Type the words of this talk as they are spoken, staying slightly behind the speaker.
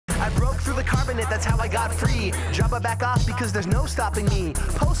through the carbonate, that's how I got free. Jabba back off because there's no stopping me.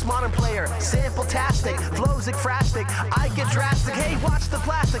 Postmodern player, sample-tastic, flows ekphrastic. I get drastic, hey, watch the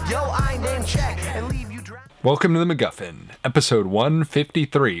plastic. Yo, I name check and leave you drastic. Welcome to the MacGuffin, episode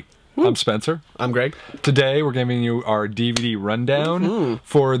 153. I'm Spencer. I'm Greg. Today we're giving you our DVD rundown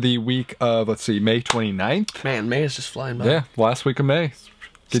for the week of, let's see, May 29th. Man, May is just flying by. Yeah, last week of May.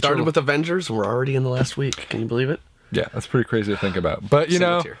 Started with Avengers, and we're already in the last week. Can you believe it? Yeah, that's pretty crazy to think about. But, you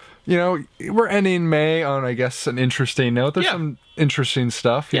know, we're ending May on, I guess, an interesting note. There's some interesting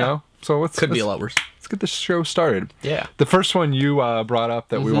stuff, you know? So Could be a lot worse. Let's get this show started. Yeah. The first one you brought up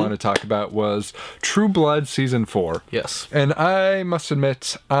that we wanted to talk about was True Blood Season 4. Yes. And I must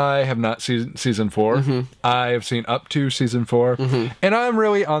admit, I have not seen Season 4. I have seen up to Season 4. And I'm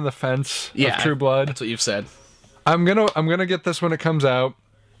really on the fence of True Blood. That's what you've said. I'm gonna get this when it comes out.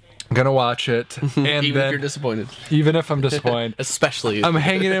 I'm gonna watch it, and Even then, if you're disappointed. even if I'm disappointed, Especially. I'm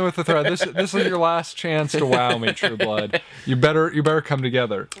hanging in with the thread. This is your last chance to wow me, True Blood. You better come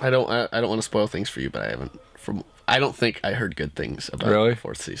together. I don't want to spoil things for you, but I don't think I heard good things about the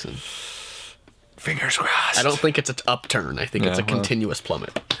fourth season. Fingers crossed. I don't think it's an upturn. I think it's a continuous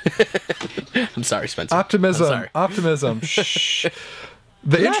plummet. I'm sorry, Spencer. Optimism. I'm sorry. Optimism. Shh.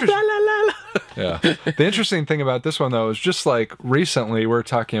 The interesting thing about this one, though, is just like recently we're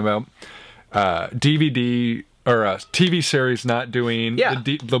talking about DVD or TV series not doing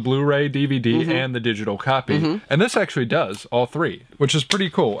the Blu-ray, DVD, and the digital copy, and this actually does all three, which is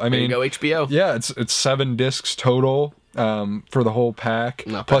pretty cool. I mean, there you go, HBO. Yeah, it's 7 discs total for the whole pack.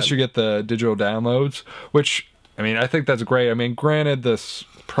 Not Plus, bad. you get the digital downloads, which I mean, I think that's great. I mean, granted, this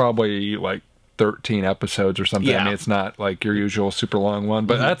probably like 13 episodes or something. I mean, it's not like your usual super long one,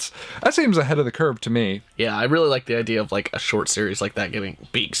 but that seems ahead of the curve to me. Yeah, I really like the idea of like a short series like that getting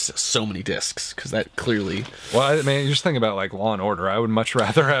so many discs, because that clearly. Well, I mean, you just think about like Law and Order. I would much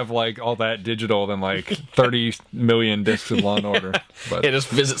rather have like all that digital than like 30 million discs of Law and Order. But just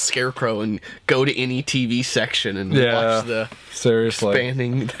visit Scarecrow and go to any TV section and watch the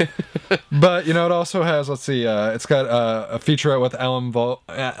expanding. But you know, it also has. Let's see. It's got a featurette with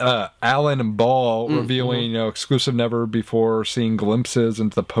Alan Ball revealing, you know, exclusive never before seen glimpses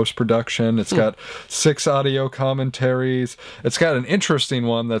into the post-production. It's got 6 audio commentaries. It's got an interesting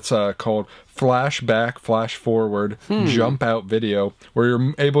one that's called Flashback, Flash Forward, Jump Out Video, where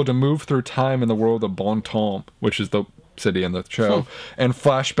you're able to move through time in the world of Bon Temps, which is the city in the show, and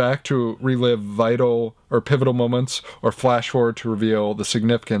flashback to relive vital or pivotal moments, or flash forward to reveal the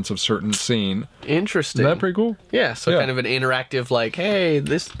significance of certain scene. Interesting. Isn't that pretty cool? Yeah, so kind of an interactive, like, hey,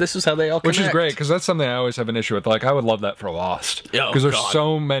 this is how they all connect. Which is great, because that's something I always have an issue with. Like, I would love that for Lost. Because there's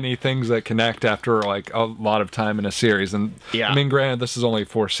so many things that connect after, like, a lot of time in a series. And, I mean, granted, this is only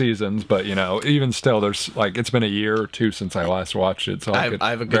 4 seasons, but, you know, even still, there's, like, it's been a year or 2 since I last watched it, so I could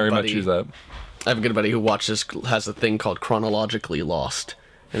have a good very buddy, much use that. I have a good buddy who has a thing called Chronologically Lost,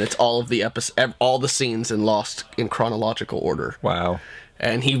 and it's all of the all the scenes in Lost in chronological order. Wow.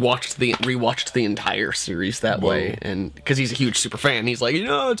 And he rewatched the entire series that way, and because he's a huge super fan, he's like, you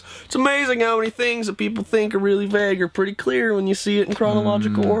know, it's amazing how many things that people think are really vague are pretty clear when you see it in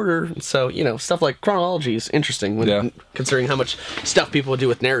chronological order. So, you know, stuff like chronology is interesting when considering how much stuff people do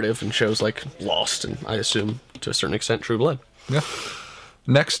with narrative in shows like Lost, and I assume to a certain extent True Blood. Yeah.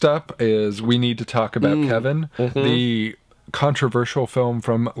 Next up is We Need to Talk About Kevin, the controversial film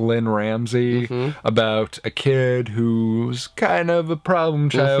from Lynn Ramsey about a kid who's kind of a problem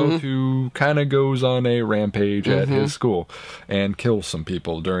child who kind of goes on a rampage at his school and kills some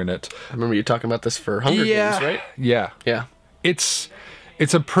people during it. I remember you talking about this for Hunger Games, right? Yeah. Yeah. It's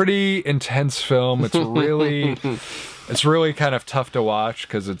a pretty intense film. It's really kind of tough to watch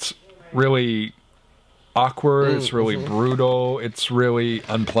because it's really awkward, it's really brutal, it's really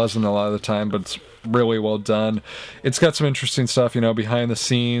unpleasant a lot of the time, but it's really well done. It's got some interesting stuff, you know, behind the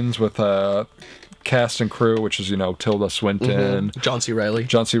scenes with cast and crew, which is, you know, Tilda Swinton, John C.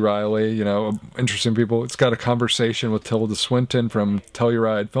 Reilly, you know, interesting people. It's got a conversation with Tilda Swinton from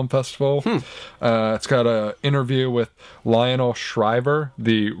Telluride Film Festival. It's got an interview with Lionel Shriver,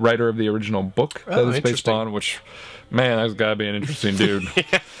 the writer of the original book that it's based on, which, man, that's gotta be an interesting dude.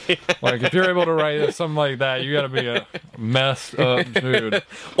 Like, if you're able to write something like that, you gotta be a messed up dude.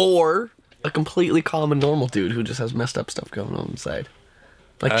 Or a completely calm and normal dude who just has messed up stuff going on inside.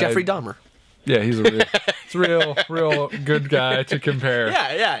 Like Jeffrey Dahmer. Yeah, he's a real good guy to compare.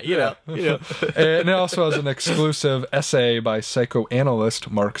 You know. And it also has an exclusive essay by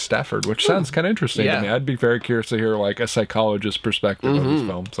psychoanalyst Mark Stafford, which sounds kind of interesting to me. I'd be very curious to hear like a psychologist's perspective of this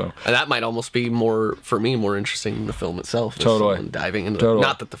film. So, and that might almost be more interesting than the film itself. Totally diving into.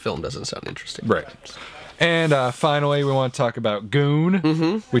 Not that the film doesn't sound interesting. Right. And finally, we want to talk about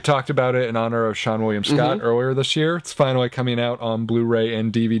Goon. We talked about it in honor of Sean William Scott earlier this year. It's finally coming out on Blu-ray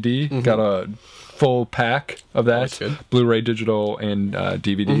and DVD. Got a full pack of that. Blu-ray, digital, and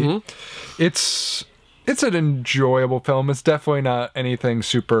DVD. It's an enjoyable film. It's definitely not anything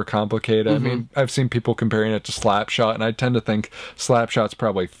super complicated. I mean, I've seen people comparing it to Slapshot, and I tend to think Slapshot's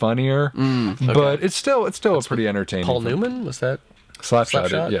probably funnier. But it's still a pretty entertaining Paul film. Newman, was that?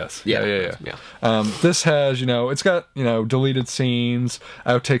 Slapshot? Yes. Yeah. This has, it's got, deleted scenes,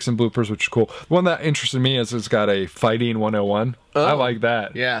 outtakes, and bloopers, which is cool. The one that interested me is it's got a fighting 101. I like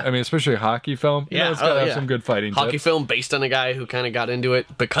that. Yeah. I mean, especially a hockey film. It's got to have some good fighting Hockey tips. film based on a guy who kind of got into it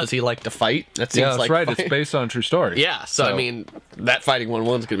because he liked to fight. That seems that's right. It's based on a true story. Yeah, so I mean, that fighting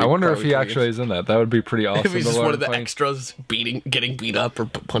 101's going to be I wonder if he actually is in that. That would be pretty awesome. If he's just one of the extras getting beat up or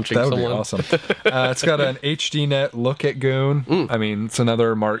punching someone. That would be awesome. It's got an HDNet look at Goon. I mean, it's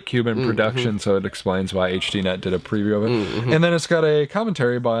another Mark Cuban production, so it explains why HDNet did a preview of it. And then it's got a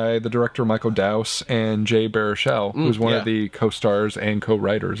commentary by the director Michael Dowse and Jay Baruchel, who's one of the co-stars and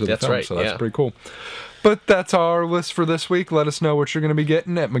co-writers of the film. So that's pretty cool. But that's our list for this week. Let us know what you're going to be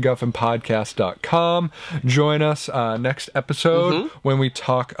getting at MacGuffinPodcast.com. Join us next episode when we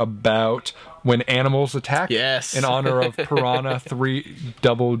talk about When Animals Attack. Yes. In honor of Piranha 3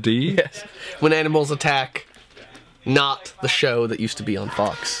 Double D. Yes. When Animals Attack, not the show that used to be on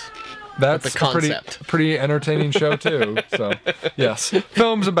Fox. That's a pretty entertaining show, too. So, yes.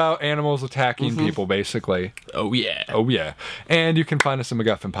 Films about animals attacking people, basically. Oh, yeah. Oh, yeah. And you can find us at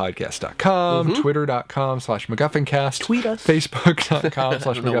MacGuffinPodcast.com, Twitter.com/MacGuffinCast, tweet us,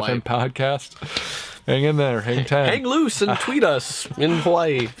 Facebook.com/MacGuffinPodcast. Hang in there. Hang tight. Hang loose and tweet us in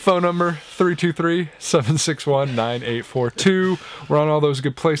Hawaii. Phone number 323-761-9842. We're on all those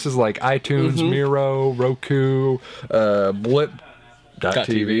good places like iTunes, Miro, Roku,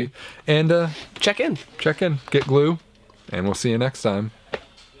 Blip.tv. And check in. Get glue. And we'll see you next time.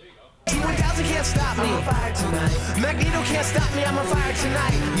 1000 can't stop me. I'm on fire tonight. Magneto can't stop me. I'm on fire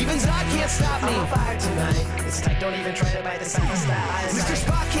tonight. Even Zod can't stop me. I'm on fire tonight. It's tight, don't even try to bite the side style. Mr.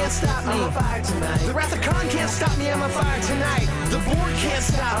 Spock can't stop me. I'm on fire tonight. The Wrath of Khan can't stop me. I'm on fire tonight. The Borg can't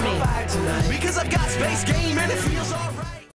stop me. I'm on fire tonight. Because I've got space game and it feels alright.